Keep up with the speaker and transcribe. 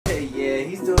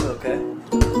Okay.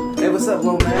 Hey, what's up,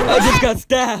 little man? I just got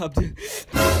stabbed.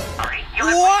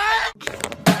 What?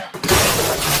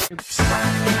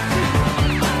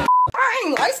 I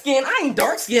ain't light skinned, I ain't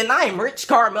dark skinned, I ain't Rich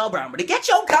Carmel Brown, but to get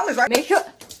your colors right, make sure.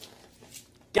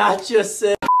 Gotcha,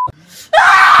 sis.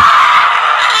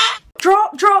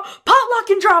 Drop, potluck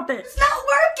and drop it. It's not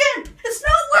working! It's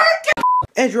not working!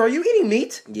 Andrew, are you eating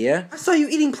meat? Yeah. I saw you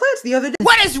eating plants the other day.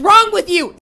 What is wrong with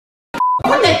you?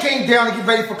 When they came down to get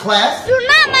ready for class. You're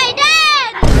not my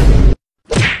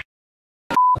dad!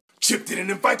 Chip didn't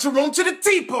invite Jerome to the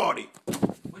tea party.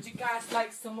 Would you guys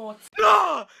like some more?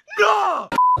 No! No!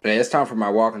 Hey, it's time for my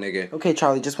walk, nigga. Okay,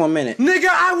 Charlie, just 1 minute. Nigga,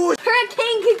 I would.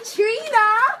 Hurricane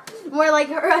Katrina! More like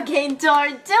Hurricane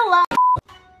Tortilla.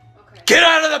 Get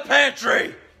out of the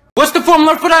pantry! What's the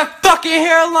formula for that fucking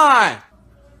hairline?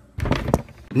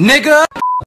 Nigga!